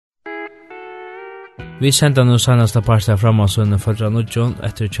Vi sender nu seneste parter fram av sønne Fødra Nudjon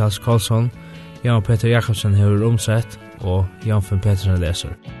etter Charles Carlson, Jan Peter Jakobsen hever omsett, og Jan Finn Petersen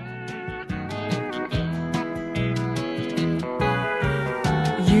leser.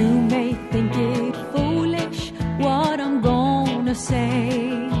 You may think it foolish what I'm gonna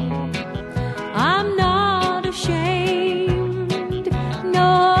say. I'm not ashamed,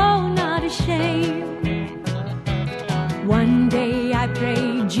 no, not ashamed. One day I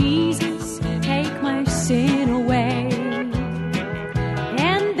pray, Jesus, take my sin away.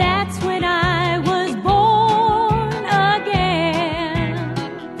 And that's when I was born again.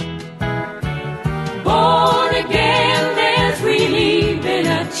 Born again, there's really been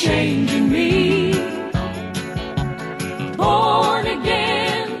a change in me. Born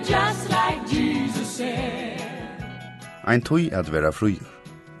again, just like Jesus said. Ein tøy at vera frujur.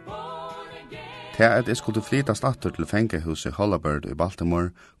 Til at jeg skulle flytast atter til fengehuset i Holabird i Baltimore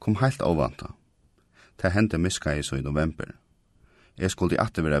kom heilt ovanta. Det hendte miskais i november. Jeg skulle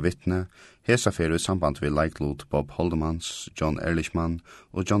atter være vittne, hesafere i samband ved Leiklot Bob Holdemans, John Ehrlichman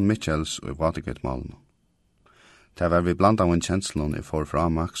og John Mitchells i Watergate-malen. Det var vi blant av en kjenslun i forfra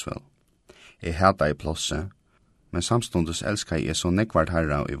Maxwell. Jeg hata i plåse, men samstundes elskar jeg så nekvart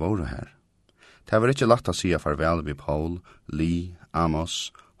herra i våre her. Det var ikke lagt å si farvel ved Paul, Lee,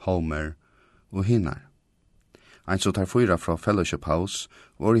 Amos, Homer og hinnar. Ein så tar fyra fra Fellowship House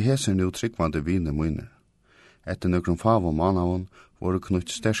var i hesen nu tryggvande viner munner. Etter nøkron fav og manavon var det knutt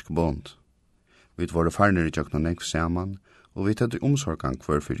stersk bond. Vi var farner i tjøkna nekv saman, og vi tedde omsorgan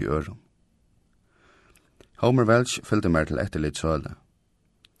hver fyrir øron. Homer Welch fyllte mer til etter litt søle.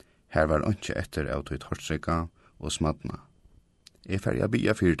 Her var ikke etter av tøyt hårstrykka og smadna. Jeg ferja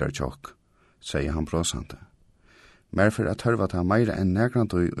bia fyrtar tjokk, sier han bråsante. Mer for at hørva ta meira enn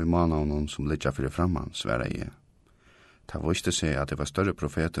negrantøy i manavnon som lidja fyrir framman, sværa jeg. Ta viste seg at det var større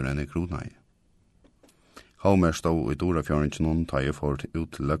profeter enn i Gronai. Homer stod i dora fjøringen ta jeg for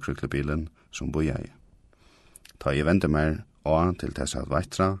ut til løkryklebilen som boi jeg. Ta jeg vente mer og til tess at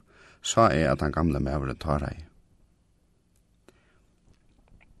veitra, sa jeg at han gamle meveren tar jeg.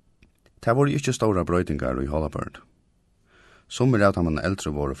 Det var ikke store brøydingar i Holabird. Som er at han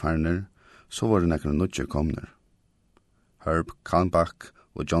eldre våre farner, så var det nekkene nudger komner. Herb Kalmbach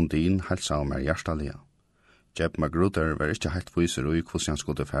og John Dean helsa av meg hjertalige. Jeb Magruder var ikke helt viser ui hvordan han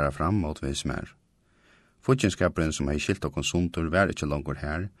skulle fære fram mot vis mer. Fudgenskaperen som hei skilt og konsumter var ikke langer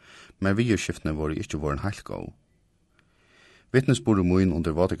her, men videoskiftene var ikke våren helt gå. Vittnesbordet mun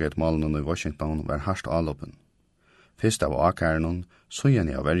under Watergate-malen i Washington var hardt avloppen. Først av akæren, så igjen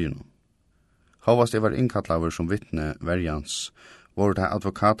av vergen. Hovast det var innkattlaver som vittne verjans, var det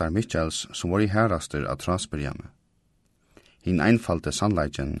advokater Mitchells som var i herraster av Trasberghjemme. Hinn einfalte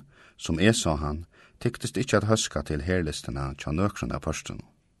sannleikjen, som jeg sa han, tyktest ikkje at høska til herlistene tja nøkron av førsten.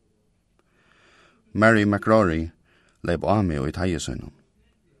 Mary McRory leib av meg og i teiesøgnen.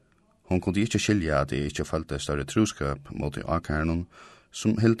 Hon kunne ikkje skilja at jeg ikkje følte større truskap mot i akæren,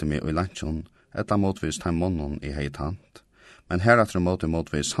 som hilde meg i landsjon, etla motvis heim månen i heit hand, men heratre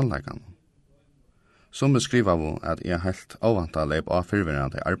motvis sannleikene. Som beskriva vi at jeg helt avvanta leib av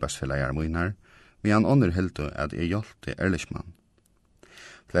fyrverande arbeidsfelleier munnar, men han underhildu at jeg hjelpte Ehrlichman.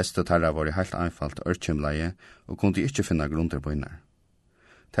 Fleste tarra var i helt einfalt ørkjemleie og kunne ikkje finna grunder på innar.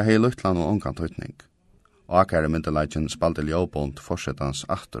 Det hei luttland og omkant høytning. Akare myndelagen spalte ljåbond forsettans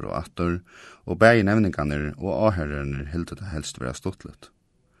atter, og begge nevninganer og avherrerne hildu det helst vera stuttlet.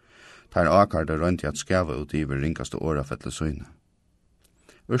 Der akarde røynti at skjava ut i ringaste åra fettle søyne.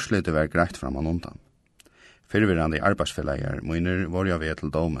 Urslitet var greit framan undan. Fyrvirrande arbeidsfelleier munner var jeg ved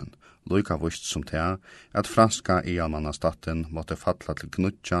til domen, lukka vust som til at franska ialmannastatten måtte falla til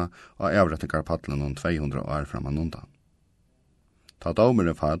knutja og avrettingarpadlen om 200 år framan undan. Ta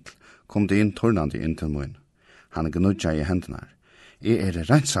domeren fall, kom det inn turnandi inn til mun. Han knutja i hendene. Jeg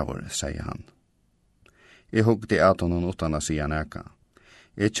reinsavur, sier han. Jeg hugde at honom utan å sia neka.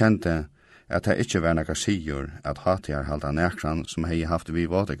 Jeg kjente at det ikke var neka sigur at hatiar halda nekran som hei haft vi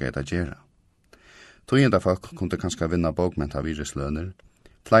Watergate a gjerra. Tøyenda folk kunne kanskje vinna bogmenta virusløner.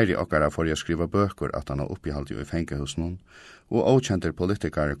 Flere okkara får jeg skriva bøker at han har oppihaldt i fengehusen, og avkjenter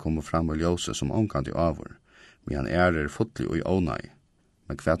politikere kommer fram og ljøse som omkant i avur, men han fotlig og i ånai.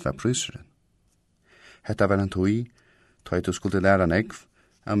 Men hva var pryseren? Hetta var en tøy, tøy du skulle læra negv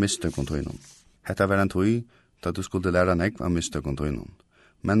av mistøkontøynon. Hetta var en tøy, tøy du skulle læra negv av mistøkontøynon.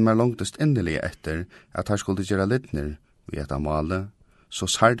 Men man långtest endelig etter at her skulle gjøre littner ved etta male, så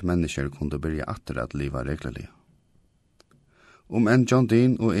sart mennesker kunne byrja atter at liva reglerlig. En John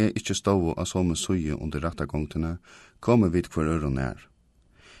Dean og jeg ikke stod av som søye under rattagongtene, kommer vi hver øren nær.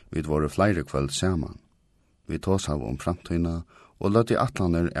 Vi var flere kveld saman. Vi tås av om framtøyna og løtte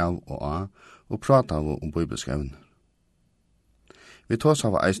atlaner av og av, og prata om bibelske evner. Vi tås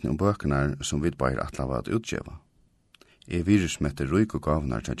av eisen om bøkene som vi bare atla at utgjeva. Virusmette ryk og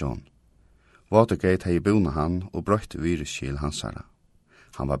gavnar til John. Watergate hei buna han og brøyte viruskil hansara.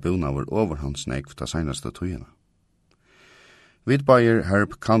 Han var buna over hans negv ta seinaste tøyina. Vidbayer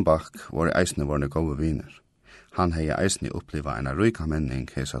Herb Kalmbach var eisne vorne gode viner. Han hei eisne oppliva en ryka menning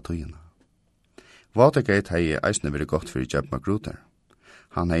heisa tøyina. Watergate hei eisne veri godt fyrir Jeb Magruder.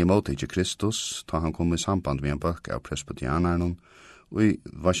 Han hei motig Kristus, ta han kom i samband med en bøk av presbytianaren og i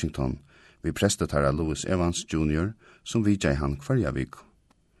Washington, vi prestetara Louis Evans Jr., som vidjei han kvarja vik.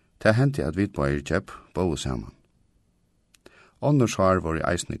 Det hendte at Vidbayer Jeb bo saman. Onnurs har var i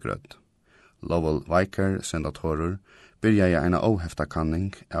eisne grøtt. Lowell Weicker, senatorer, byrja i eina óhefta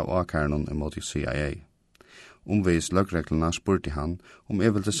kanning av åkærnon imot CIA. Omvis løgreglene spurte han om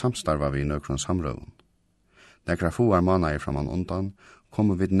jeg ville samstarva vi nøkron samrøven. Nekra fuar månader framan undan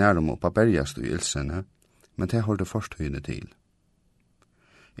kom vi nærum oppa bergast i ilsene, men det hørte først høyne til.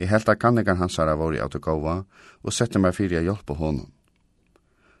 Jeg helt at kanningan hansara var i autogåva og sette meg fyrir a hjelp på honom.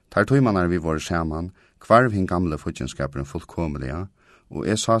 Tar tøymanar vi var saman, kvarv hin gamle fudgenskaperen fullkomeliga, og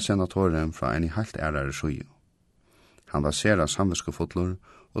jeg sa senatoren fra en i helt ærare sjuju. Han var sera samviskefotler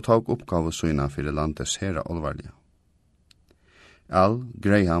og tok oppgave syna fyrir landet sera olvarlige. Al,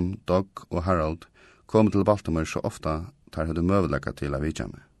 Graham, Doug og Harold kom til Baltimore så ofta tar høyde møvelega til å vidja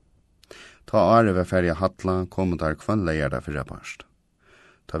med. Ta året ved ferie Hatla kom der kvannlegjere fyrir parst.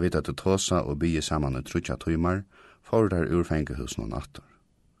 Ta vidt at tåsa og bygge saman i trutja tøymar, for der ur fengehusen og natter.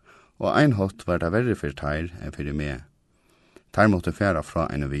 Og ein hot var det verre fyrir teir enn fyrir meg. Teir måtte færa fra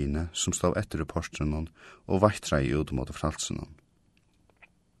en vine som stod etter i porstrenon og vaitra i ut mot fralsenon.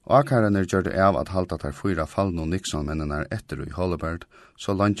 Akarene gjør det av at halta tar 4 fallno Nixon-mennene etter i Holabird,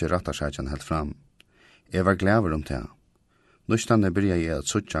 så langt rattasætjen helt fram. Jeg var glæver om det. Nustane byrja jeg at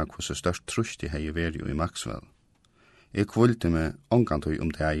suttja hvordan størst trusht jeg hei veri i Maxwell. Jeg kvulte meg ångantøy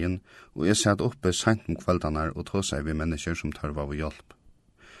om dagen, og jeg satt oppe sent om kveldanar og tog seg vi mennesker som tar av hjelp.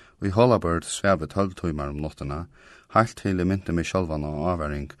 Og i Holabird sveve 12 tøymar om nottena, heilt til jeg mynte meg sjálvan av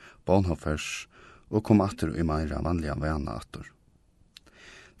avværing, bonhoffers, og kom atter i meira vanliga vana atter.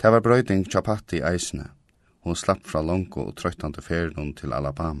 Det var brøyding Chapati i eisene. Hun slapp fra Longo og trøytande ferien til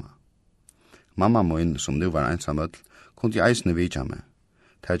Alabama. Mamma min, som nu var ensamøll, kunne i eisene vidja med.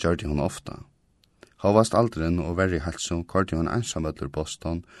 Det gjørte hun ofta. Hovast alderen og verri helso korti hun ensamøller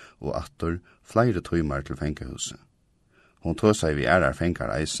Boston og atter flere tøymar til fengehuset. Hun tog seg vi fengar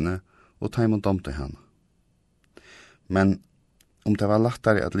eisene og taimon domte henne. Men om det var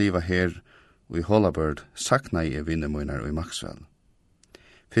lattare at liva her og i Holabird sakna jeg vinnemunar i Maxwell.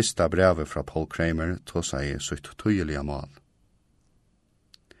 Fyrsta brevet fra Paul Kramer tog seg sutt tøyelige mål.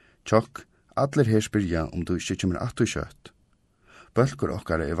 Tjokk, atler her spyrja om du ikke kommer at du kjøtt. Bølgur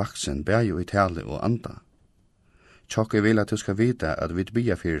okkar vaksen bæg i tale og anda. Tjokk, jeg vil at du skal vite at vi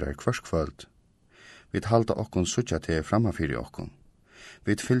bia fyrir deg kvørskvöld. Vi halda okkon suttja til framma fyrir okkon.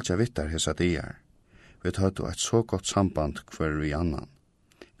 Vi fylgja vittar hesa diar. Vi høytu et så godt samband hver vi annan.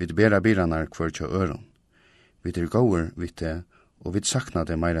 Vi bera biranar hver tja øron. Vi gåur vitte, og vi sakna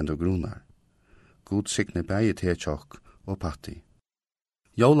det meir enn du grunar. God signe bægi til tjokk og patti.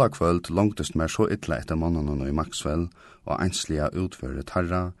 Jólakvöld longtest mer så ytla etter mannen i Maxwell og einsliga utføret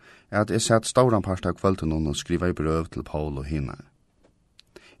tarra, at jeg sett stauran part av kvölden og skriva i brøv til Paul og hinar.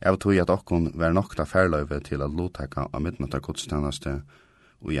 Jeg tog at okkon var nokta færløyve til at lotekka av midnattargodstjeneste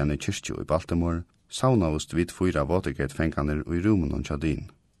og igjen i kyrkju i Baltimore, saunaust vid 4 Watergate-fenganer og i rummen og tjadin.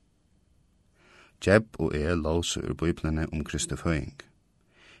 Jeb og låse ur biblene om Kristi føying.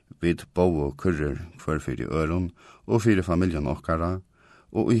 Vid bo og kurrer hver fyrir øron og fyrir familjen okkara,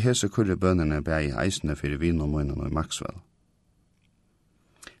 og i hese kurre bønene bæg eisene fyrir vin og munnen og Maxwell.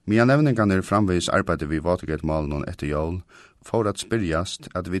 Mia nevningarnir framvis arbeidde vi Watergate-malen etter jól, for at spyrjast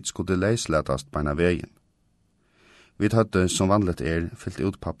at vi skulle leisletast beina vegin. Vi hadde som vanligt fyllt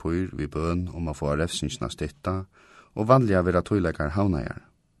ut papur vi bøn om å få refsingsna stitta, og vanliga vera tøyleikar havnajar.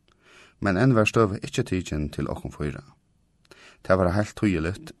 Men enn var støv ikkje tidsin til okkon fyra. Det var helt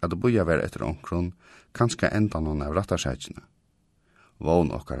tøyelitt at boja var etter onkron, kanskje enda noen av rattasætsina.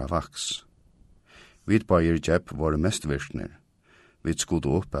 Vån okkara vaks. Vidbayer Jeb var mest virkner. Vi skulle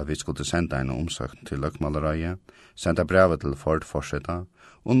opp at vi skulle senda en omsøkt til løkmalerøye, senda brevet til Ford Forseta,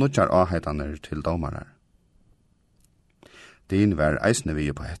 og nutjar avheitaner til domarar. Din var eisne vi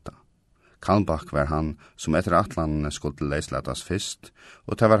på hetta. Kalmbach var han som etter atlandene skulle leisletas fyrst,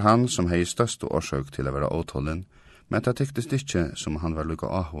 og det var han som hei største årsøk til å være åtålen, men det tyktest ikkje som han var lukka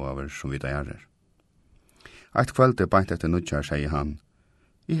ahover som vi da gjerrer. Eit kveld beint etter nutjar, sier han,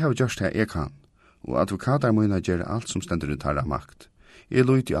 «Jeg har gjørst det jeg kan, og advokatar møyna gjere alt som stendur i tarra makt. Jeg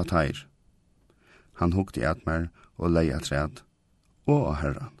lyti av teir. Han hugti at mer og lei at ræd, og av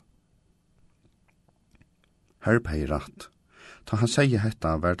herran. Herb hei ratt. Ta han segi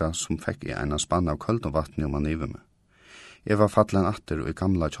hetta verda som fekk i en spann av køld og vattni om han ive meg. Jeg var fattelen atter og i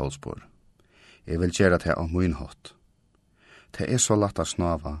gamla kjolspor. Jeg vil gjøre det av min hatt. Det så latt å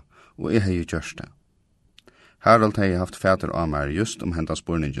snava, og jeg har jo gjørst det. Harald har haft fæter av meg just henda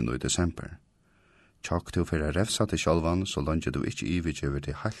spurningen i desember. Tjokk til for å revsa til sjálvan, så langt du ikke ivergjøver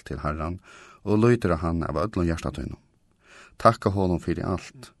til heilt til herran, og løyter han av ødlom hjertatøynom. Takka honom fyrir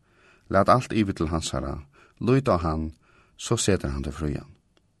alt. Lad alt iver til hans herra, løyter han, så seter han til frujan.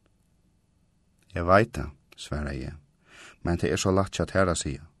 Jeg veit det, sverre jeg, men det så latt kjatt herra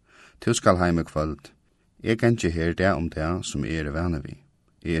sida. Du skal heim i kvöld. Jeg kan ikke her det om det som jeg vane vi.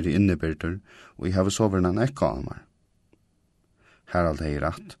 Jeg i innebyrder, og jeg har soverna en ekka av meg. Harald hei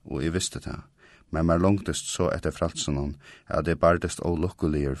ratt, og jeg visste det, men mer longtest så etter fraltsenon at det bardest og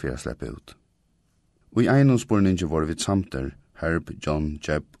lukkelier for å slippe ut. Og i eiendomsborninge var vi samter, Herb, John,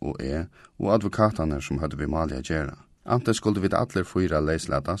 Jeb og jeg, og advokatane som hadde vi malig å gjøre. Ante skulle vi atler fyra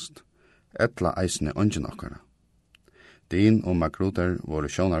leisladast, etla eisne ungen okkara. Din og Magruder var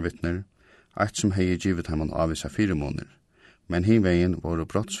sjónarvittner, eit som hei givet heimon avvisa 4 måneder, men hinvegin var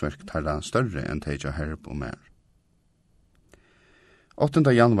brottsverk tarra større enn teitja Herb og mer. 8.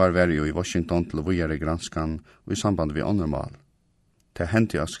 januar var jo i Washington til vujare granskan og i samband vi åndermal. Det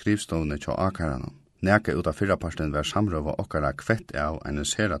hendte av skrivstovne tja akaranen. Neka ut av 4-parten var samrøva okkara kvett av en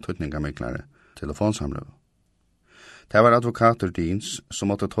sera tøtningamiklare telefonsamrøva. Det var advokater Deans som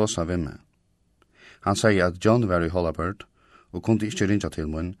måtte tåsa ved meg. Han sier at John var i Hollabird og kunne ikke rinja til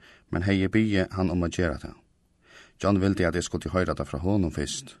mun, men hei bygge han om å gjøre det. John ville at jeg skulle høyre det fra honom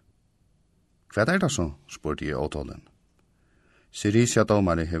først. Hva det så? Spurte jeg åtålen. Sirisia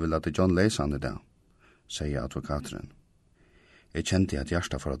domare hever latt John leise han i det, sier advokateren. Jeg kjente at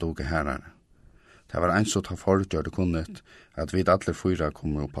hjersta for å doge herrar. Det var eins å ta forgjør det kunnet at vi alle 4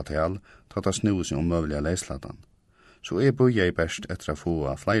 kommer opp på tal, tatt å snu seg om møvelige leislatan. Så jeg bøyer i best etter å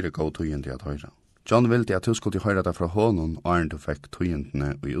få flere god tøyende at høyre. John ville at du skulle høyre det fra hånden og enn du fikk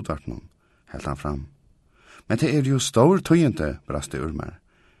tøyendene i utvartene, helt han fram. Men det jo stor tøyende, braste Urmer.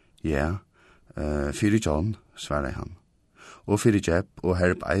 Ja, fyrir John, svarer han. Og fyrir Jeb og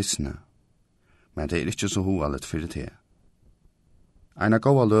Herb eisne. Men det ikke så hovalet fyrir te. Eina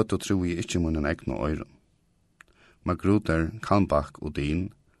gåa løt og tro jeg ikke munnen egn og øyren. Magruder, Kalmbach og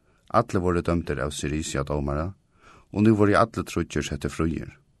Din, alle våre dømter av Sirisia domara, og nu var jeg alle trudger sette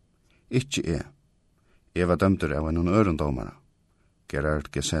fruger. Ikke jeg. Jeg var dømter av en øren domara,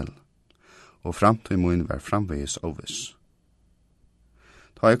 Gerard Gesell, og framtid min var framvegis ovis.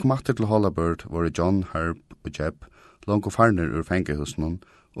 Da jeg kom atter til Hollabird var John, Herb og Jeb langt og farner ur fengehusen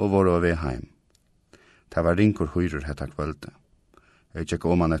og var av heim. Det var rinkur høyrer hetta kvölde. Jeg tjekk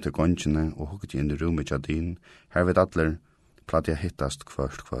man etter gongene og hukket inn i rummet til din, her vid atler platt jeg hittast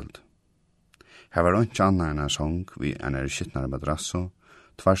kvart kvöld. Her var ikke anna enn en sång, vi enn skittnare madrasso,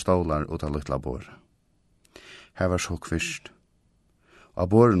 2 stålar og ta lytla bor. Her var så kvist. Av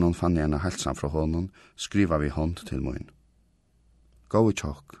båren fann jeg en halsan fra hånden, skriva vi hånd til mun. Gå i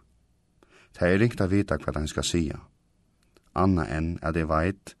tjokk. Det ringt av vita hva han skal sia. Anna enn at jeg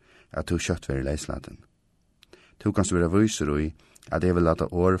veit at du kjøtt var i leisladen. Du kan være vyser i at jeg vil lade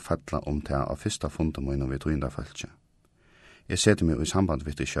år fattla om det av fyrsta fundet mun og vi tog inn der følge. Jeg setter meg i samband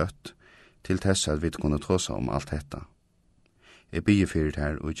vidt i kjøtt, til tess at vi kunne tåsa om alt detta. Jeg bygger fyrir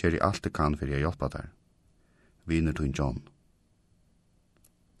her og gjør i alt det kan for jeg hjelpa der. Viner tog John.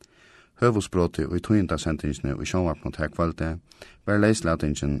 Høvusbrotet og i tøynda sendingsne og i sjånvapnet her kvalitet var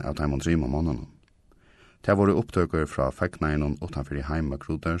leisladingen av Taimond Rima måneden. Det var opptøkker fra fekkneinen utanfor i heim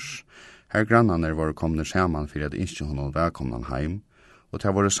Magruders. Her grannene var kommet sammen for at ikke hun var velkommen heim, og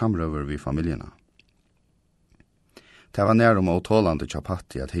det var samrøver vi familiene. Det var nær om å tålande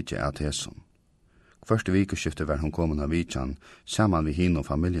Chapatti at hitje er teson. Første vikeskiftet var hun kommet av Vichan sammen vi hin og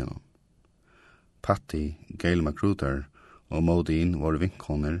familiene. Patti, Gail Magruder og Modin var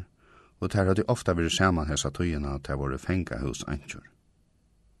vinkkoner, og der hadde ofta vært sammen hessa tøyene til våre fenga hos Antjur.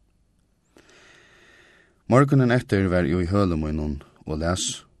 Morgonen etter var jo i hølemunnen og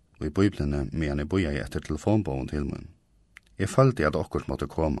les og i biblene medan jeg boja etter telefonbogen til mun. Jeg følte at okkurt måtte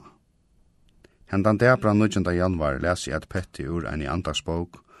komme. Hendan debra 9. januar les jeg et petti ur en i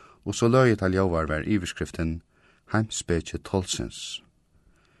andagsbok, og så løy til jauvar var iverskriften Heimspeke tolsens.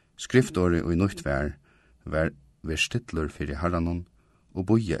 Skriftåret og i nøyt var stittler fyrir herranon og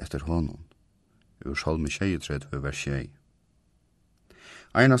boja etter honom. Ur Salme 23 vers 6.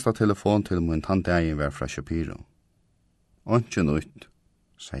 Einasta telefon til mun tandegin var fra Shapiro. «Ontje nøyt»,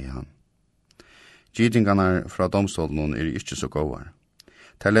 sier han. Gidingarna fra domstolen ikke så gåar.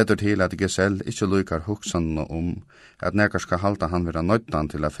 Det leder til at Gesell ikke lykar hoksanene om at nekar skal halda han vera nøytan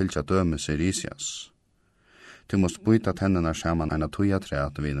til å fylja dømes i Risias. Du måst byta tennene saman en av tuja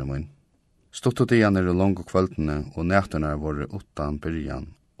treat, viner min. Stuttotian lange kvöldene og nætterna våre utan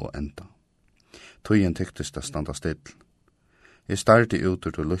byrjan og enda. Tujen tyktest å standa still. Jeg starti ut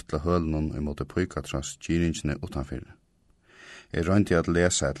ur til luttla hølen og måtte pøykatras gyringsene utanfyr. Jeg røynti at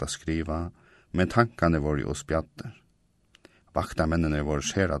lesa eller skriva, men tankane våre jo spjatter. Vakta mennene våre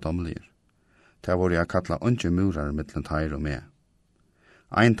skjera domlir. Det våre jeg kalla unge murar mittlen teir og med.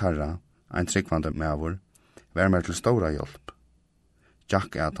 Ein tarra, ein tryggvande mevor, vær mer til stora hjelp.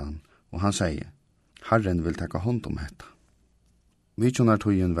 Jack han, og han sier, Herren vil tekka hånd om hetta. Vi tjonar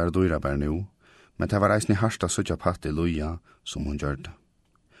tøyen var dyra bær nu, men det var eisni harsta suttja patt i luja som hun gjørte.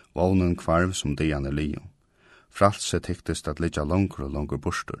 Vånen kvarv som dian lio. Fralse tyktest at litja langer og langer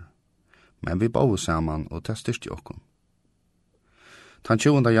borstur. Men vi bau saman og det styrsti okkom. Den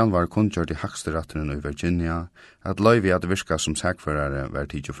 20. januar kunngjørte i Haksteratteren i Virginia at løyvi at virka som sækførare var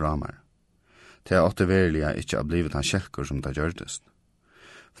tidsi framar. Det åtte verilige ikkje av blivet han kjelkur som det gjørtest.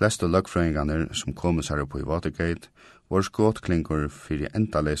 Fleste løgfrøynganer som kom seg på i Watergate var skåtklingur fyrir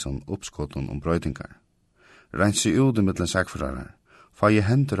endaleson oppskåton om brøydingar. Reinsi ut i mittlen sækførarar, fag i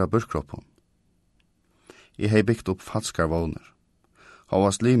hendur av burkroppen. Jeg hei byggt opp falskar våner.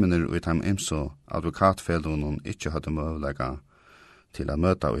 Havast limener ut heim imso advokatfeldonen ikkje hadde møvlega til å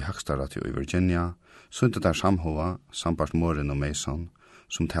møta i Haksterattio i Virginia, sundet der samhova, sambart Morin og Mason,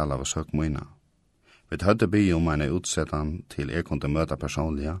 som tala av søk moina. Vi hadde by om en utsedan til jeg kunne møta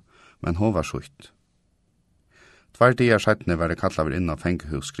personliga, men hun var sjukt. 2 dager settene var det kallar inn av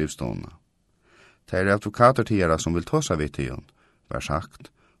fengehus skrivstående. Det er advokater tiara som vil ta seg vidt til var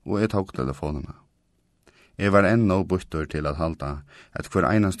sagt, og jeg tok telefonene. Jeg var ennå byttur til at halda at hver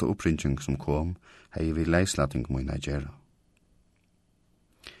einaste oppringing som kom, hei vi leislating moina gjerra.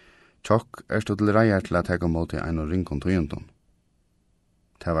 Tjokk stod til reier til at jeg kom mot i ein og ringon tøyendon.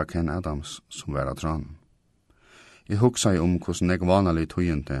 Det var Ken Adams som var av tranen. Jeg hugsa om hvordan jeg vanlig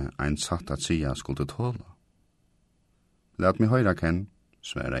tøyende ein satt at sia skulle tåla. Lat meg høyra, Ken,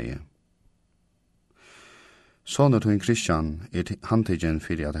 sværa jeg. Sonur tøyen Christian handtigen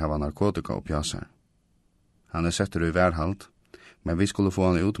fyrir at hava narkotika og pjasar. Han setter i værhalt, men vi skulle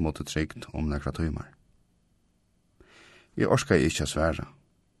få han ut mot det trygt om nekra tøymar. Jeg orska ikkje sværa.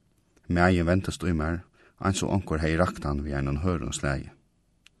 Mei ventest i mer, ein så onkur hei raktan vi ein hørun slæge.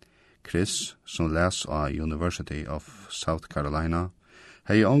 Chris, som les av University of South Carolina,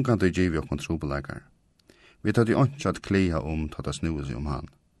 hei ongandu givi okkon trobeleikar. Vi tatt i onk at klia tata snues om han.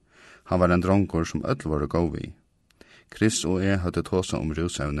 Han var en dronkur som öll var govi. Chris og jeg hadde tåsa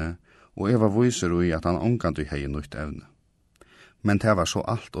rusevne, og jeg var viser i at han ongandu hei nytt evne. Men det var så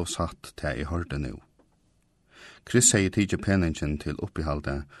alt og satt til jeg hørte nu. Chris hei tidsi penningen til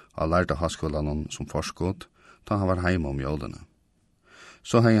oppihalde av lærda haskolan som forskot, da han var heima om jolene.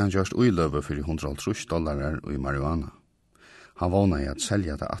 Så hei han gjørst uiløve for $130 i marihuana. Han våna i at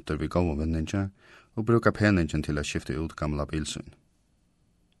selja det atter vi gav vinninge, og bruka penningen til å skifte ut gamla bilsyn.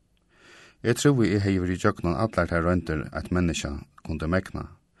 Jeg tror vi heiver i jøknan allar til røynter at menneska kunde mekna,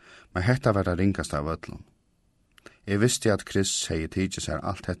 men hetta var det ringast av ötlun. Jeg visste at Chris hei tidsi seg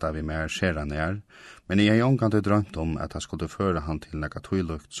alt detta vi mer skjera nær, men jeg hei omgant drømt om at han skulle føre han til nega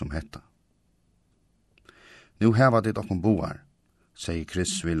tøylukt som hetta. Nu heva dit okkom boar, sier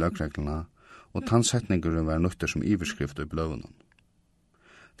Chris vid løgreglene, og tannsetninger var nøtter som iverskrift i bløvenen.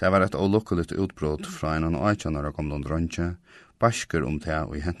 Det var et olukkeligt utbrott fra en åkjønner av gamle dronje, basker om det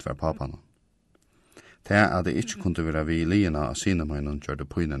og i hent var papane. Det at det ikke kunne være vi liena av sine møgnen gjør det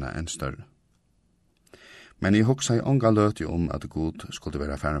pøynene enn større. Men jeg hugsa i onga løti at Gud skulle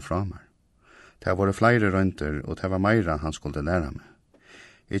være færre fra meg. Det var flere røynter, og det var meira han skulle lære meg.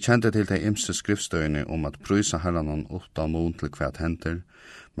 Jeg kjente til de imse skriftstøyene at prysa herranon åtta mån til hvert henter,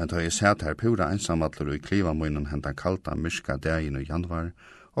 men da jeg sett her pura ensamadler i klivamunnen hentan kalta myrska dagen i januar,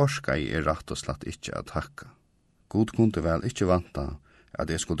 orska jeg rett og slett ikkje at takka. God kunne vel ikkje vanta at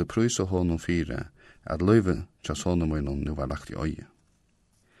jeg skulle prysa honom fire, at løyve tja sonemunnen nu var lagt i øye.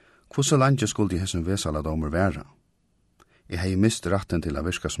 Hvordan landet skulle hessen vesala domer være? Jeg hei mist ratten til å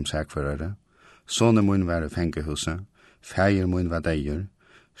virka som sækførere, sonemunnen var i fengehuset, feiermunnen var deier,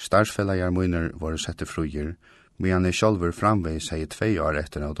 starsfellajar munner var sette fruger, men jeg sjálfur framveis hei 2 år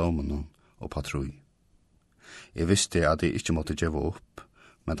etter av domen og patrui. Jeg visste at jeg ikke måtte gjeva opp,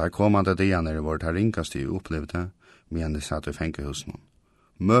 men der kommande dianer var det ringast jeg opplevde, men jeg satt i fengehusen.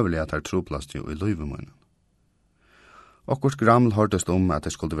 Møvelig at det troplast jo i løyvemunnen. Okkurs grammel hørtest at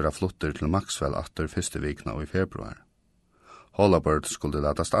det skulle være flotter til Maxwell atter 1. vikna og i februar. Hollabird skulle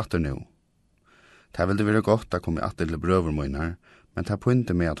latast atter nu. Det ville være godt å komme atter til brøvermøyner, men det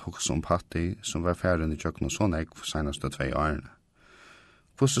pynte med at hukse om Patti, som var ferdig i kjøkken og sånn for seneste 2 årene.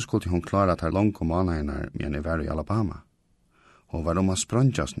 Hvordan skulle hun klare at her langt måneder med en var i Alabama? Hun var å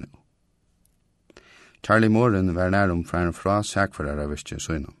sprønjas nå. Charlie Moren var nærum fra sækførerarverket i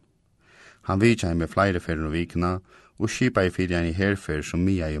Søynon. Han vidtja med flere ferien og vikene, og skipa i fyrjen i herfer som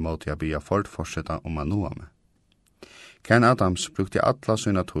Mia i måte å bli fort fortsetta om å nå med. Ken Adams brukte alla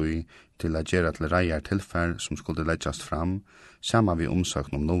sina tøy til å gjøre til reier tilfær som skulle leggjast fram, sammen vi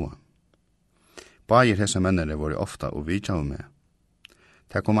omsøkn om noe. Bager hese mennene var ofta og vidtja med.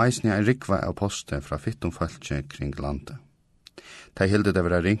 Det kom eisne en rikva av poste fra 15 fölkje kring landet. Det hilde det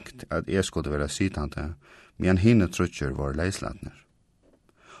være ringt at jeg skulle være sitande, men hine trutjer var leisladner.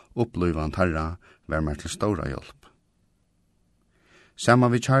 Uppluvan tarra var mer til stora hjelp.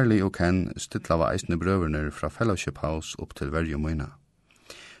 Saman vi Charlie og Ken stilla var eisne brøverner fra Fellowship House opp til verje møyna.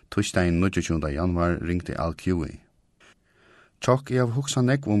 Torsdagen 29. januar ringte Al Q.E. Tjokk, jeg har huksa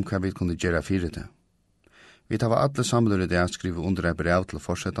nekv hva vi kunne gjøre fyrir det. Vi tar alle samlere det å skrive under et brev til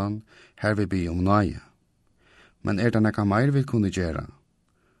forsetan, her vi bi om nøye. Men det nekka meir vi kunne gjøre?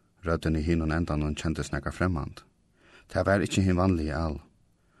 Rødden i hinnon endan og kjentes nekka fremmand. Det var ikkje hin vanlige all.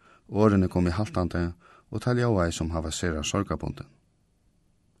 Årene kom i haltande, og taljaua som havasera sorgabunden.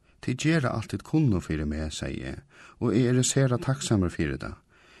 De gjør alltid kunno fyrir meg, sier jeg, og jeg sera takksammer fyrir det.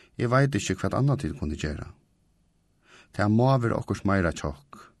 Jeg veit ikkje hva annet tid kunne gjøre. Det må være okkurs meira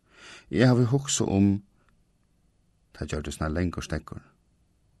tjokk. Jeg har vi hukse om, det gjør det snart lengur stekkur.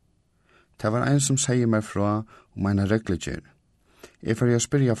 Det var en som sier meg fra om en reglegjør. Jeg får jeg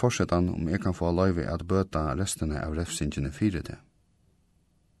spyrja forsetan om jeg kan få løyve at bøta restene av refsingene fyrir det.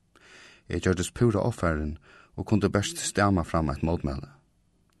 Jeg gjør det pura offeren og kunne best stemma fram et motmelde.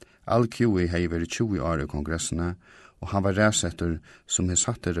 Al Q.E. hei vært 20 år i kongressene, og han var resetter som he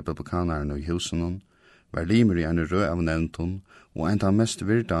satte republikanerne i husen, var limer i en rød av nevnton, og en av mest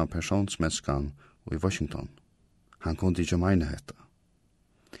virda personsmenneskan i Washington. Han kunne ikke meine hetta.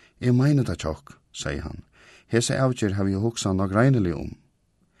 Jeg meine det tjokk, sier han. Hese avgjør har vi hoksa nok regnelig om.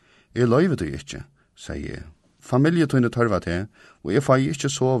 Jeg løyver det ikke, sier jeg. Familietøyne tørva til, og jeg får ikke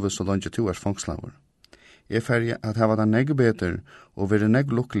sove så langt 2 års fangslaver. Jeg får at jeg var den negg beter og være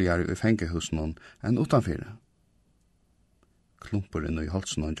negg lukkeligere i fengehusen enn utanfyrir. Klumperen i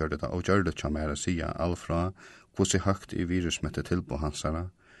halsen gjør det og gjør det som er å si allfra hvordan høgt i virusmettet til på hansara,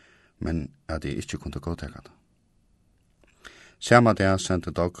 men at jeg ikke kunne gå til det. Samme dag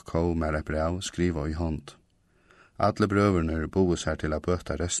sendte Doug Coe med et brev skriva i hånd. Alle brøverne boes her til å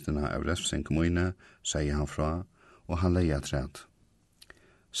bøte restene av refsingkommuene, sier han fra, og han leia træd.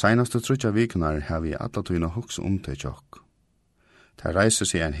 Seinaste trutja vikunar har vi alla tøyna hoks til tjokk. Det reiser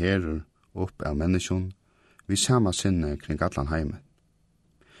seg en herur opp av menneskjon, vi sama sinne kring allan heimen.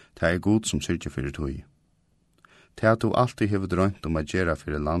 Det er god som syrkje fyrir tøy. Det at du alltid hever drømt om å gjera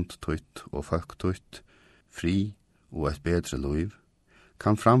fyrir land tøyt og folk tøyt, fri og et bedre liv,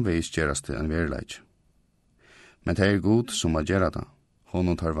 kan framveis gjerast til en verleik. Men det er god som å gjera det,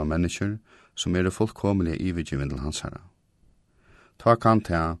 honom tarva mennesker som er fullkomlige ivergivin til hans herra. Ta kan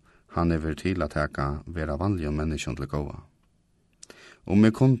ta han er til at teka vera vanlige mennesker til gåa. Om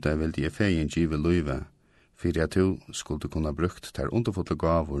jeg kunde vil de feien give løyve, for at du skulle kunne brukt ter underfotle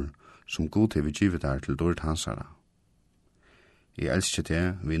gavur som god hever givet der til dårlig hansara. Jeg elsker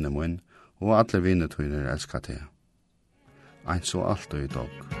det, vinner min, og alle vinnertøyner elsker det. Ein så alt og i dag.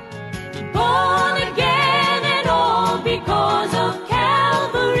 Born again and all because of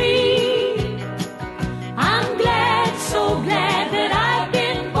Calvary. I'm glad, so glad that I've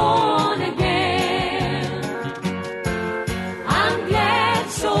been born again. I'm glad,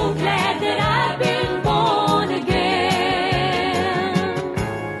 so glad that I've been born again.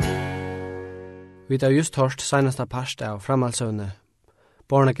 Vi har just hørt seneste part av framhaldsøvne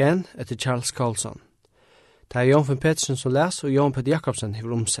Born Again etter Charles Colson. Det er Jon Finn Petersen som les, og Jon Peter Jakobsen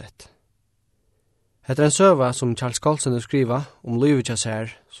har omsett. Hetta en søva som Charles Colson har skriva om Lyvitjas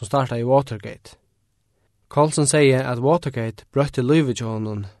her, som starta i Watergate. Colson sier at Watergate brøtte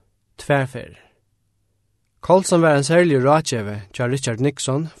Lyvitjonen tverfer. Colson var en særlig rådgjeve til Richard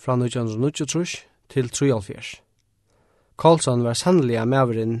Nixon fra 1993 til 1973. Colson var sannelig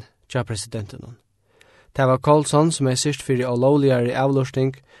medveren til presidenten. Det var Colson som er sist fyrir olovligere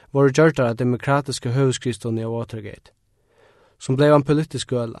avløsning var gjørt av demokratiske høveskristene i Watergate, som ble en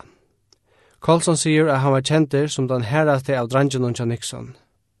politisk øla. Colson sier at han var kjenter som den herraste av drangen til Nixon.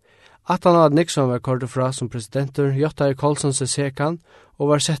 At han hadde Nixon var kortet fra som presidenter, gjøtta i Colson seg sekan og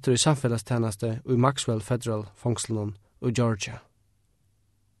var setter i samfellestjeneste i Maxwell Federal Fångselen i Georgia.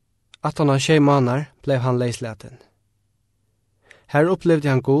 At han hadde 6 måneder ble han leisleten. Her opplevde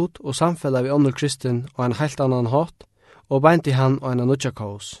han god og samfella vi andre kristen og en helt annan hatt, og beinti han og en nutja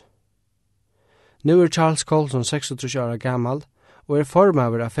kaos. Nu Charles Colson 36 år gammal, og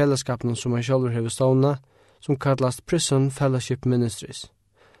formaver av fellesskapen som han sjálfur hefur stående, som kallast Prison Fellowship Ministries,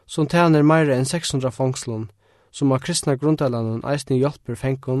 som tjener meire enn 600 fangslun, som av kristna grundalanen eisni hjelper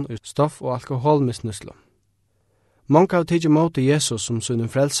fengon i stoff- og alkoholmisnuslu. Mange av tidsi måte Jesus som sunnen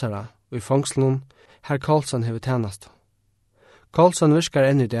frelsara, og i fangslun, her Colson hefur tjenast. Colson virkar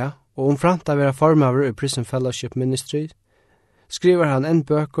enn i det, og omframt av vera formaver i Prison Fellowship Ministry, skriver han enn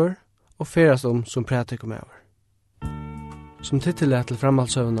bøker og ferast som prætikumever. Som tittelet til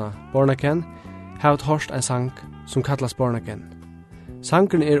framhaldsøvna Born Again, havet hørst en sang som kallast Born Again.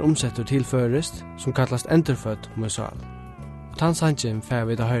 Sangen omsettur til førest som kallast Enterfødt musual. Og tann sangen fer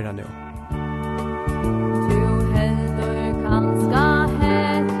vi til høyra nu.